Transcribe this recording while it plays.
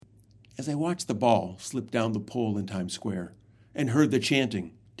As I watched the ball slip down the pole in Times Square and heard the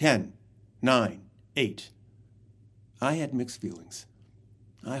chanting, 10, 9, 8, I had mixed feelings.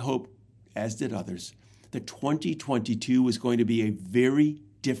 I hoped, as did others, that 2022 was going to be a very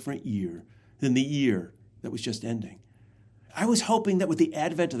different year than the year that was just ending. I was hoping that with the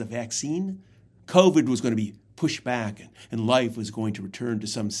advent of the vaccine, COVID was going to be pushed back and life was going to return to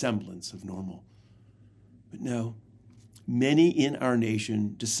some semblance of normal. But no, many in our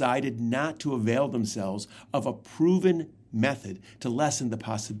nation decided not to avail themselves of a proven method to lessen the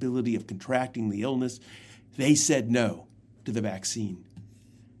possibility of contracting the illness. They said no to the vaccine.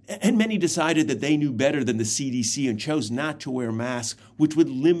 And many decided that they knew better than the CDC and chose not to wear masks, which would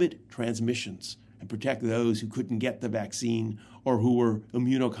limit transmissions and protect those who couldn't get the vaccine or who were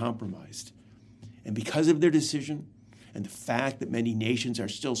immunocompromised. And because of their decision and the fact that many nations are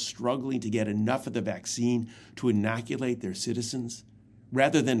still struggling to get enough of the vaccine to inoculate their citizens,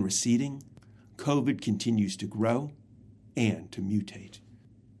 rather than receding, COVID continues to grow and to mutate.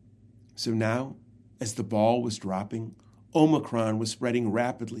 So now, as the ball was dropping, Omicron was spreading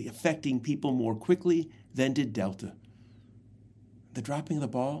rapidly, affecting people more quickly than did Delta. The dropping of the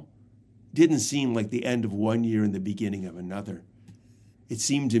ball didn't seem like the end of one year and the beginning of another. It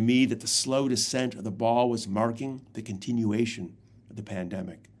seemed to me that the slow descent of the ball was marking the continuation of the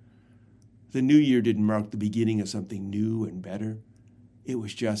pandemic. The new year didn't mark the beginning of something new and better. It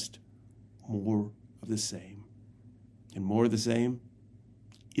was just more of the same. And more of the same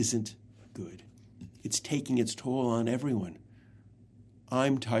isn't good. It's taking its toll on everyone.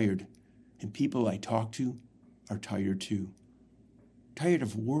 I'm tired, and people I talk to are tired too. Tired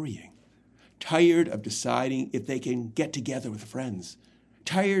of worrying. Tired of deciding if they can get together with friends.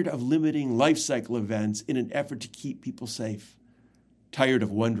 Tired of limiting life cycle events in an effort to keep people safe. Tired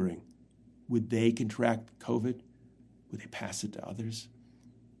of wondering, would they contract COVID? Would they pass it to others?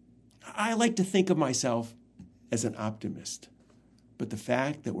 I like to think of myself as an optimist. But the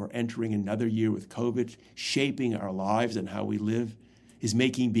fact that we're entering another year with COVID shaping our lives and how we live is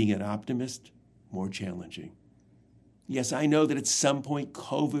making being an optimist more challenging. Yes, I know that at some point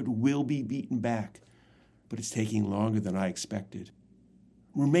COVID will be beaten back, but it's taking longer than I expected.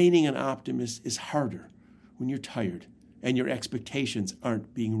 Remaining an optimist is harder when you're tired and your expectations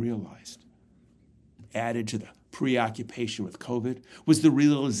aren't being realized. Added to the preoccupation with COVID was the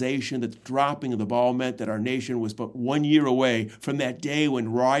realization that the dropping of the ball meant that our nation was but 1 year away from that day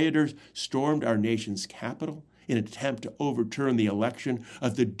when rioters stormed our nation's capital in an attempt to overturn the election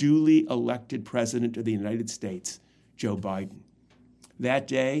of the duly elected president of the United States, Joe Biden. That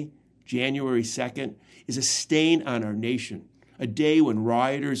day, January 2nd, is a stain on our nation, a day when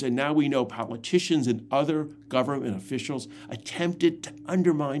rioters, and now we know politicians and other government officials, attempted to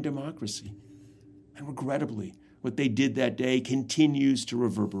undermine democracy. And regrettably, what they did that day continues to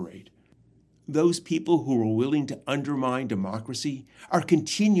reverberate. Those people who were willing to undermine democracy are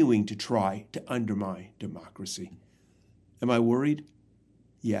continuing to try to undermine democracy. Am I worried?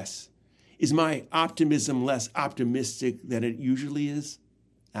 Yes. Is my optimism less optimistic than it usually is?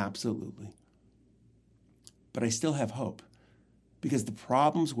 Absolutely. But I still have hope, because the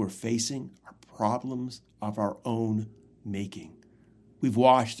problems we're facing are problems of our own making. We've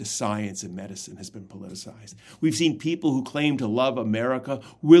watched as science and medicine has been politicized. We've seen people who claim to love America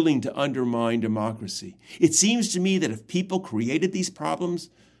willing to undermine democracy. It seems to me that if people created these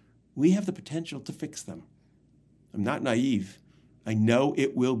problems, we have the potential to fix them. I'm not naive. I know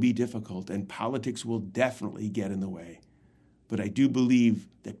it will be difficult, and politics will definitely get in the way. But I do believe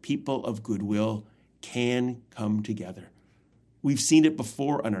that people of goodwill can come together. We've seen it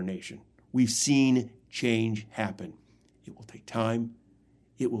before in our nation. We've seen change happen. It will take time.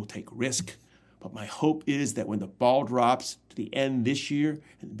 It will take risk. But my hope is that when the ball drops to the end this year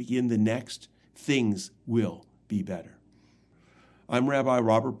and begin the next, things will be better. I'm Rabbi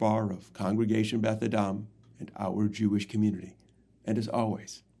Robert Barr of Congregation Beth Adam and Our Jewish Community. And as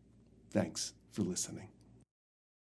always, thanks for listening.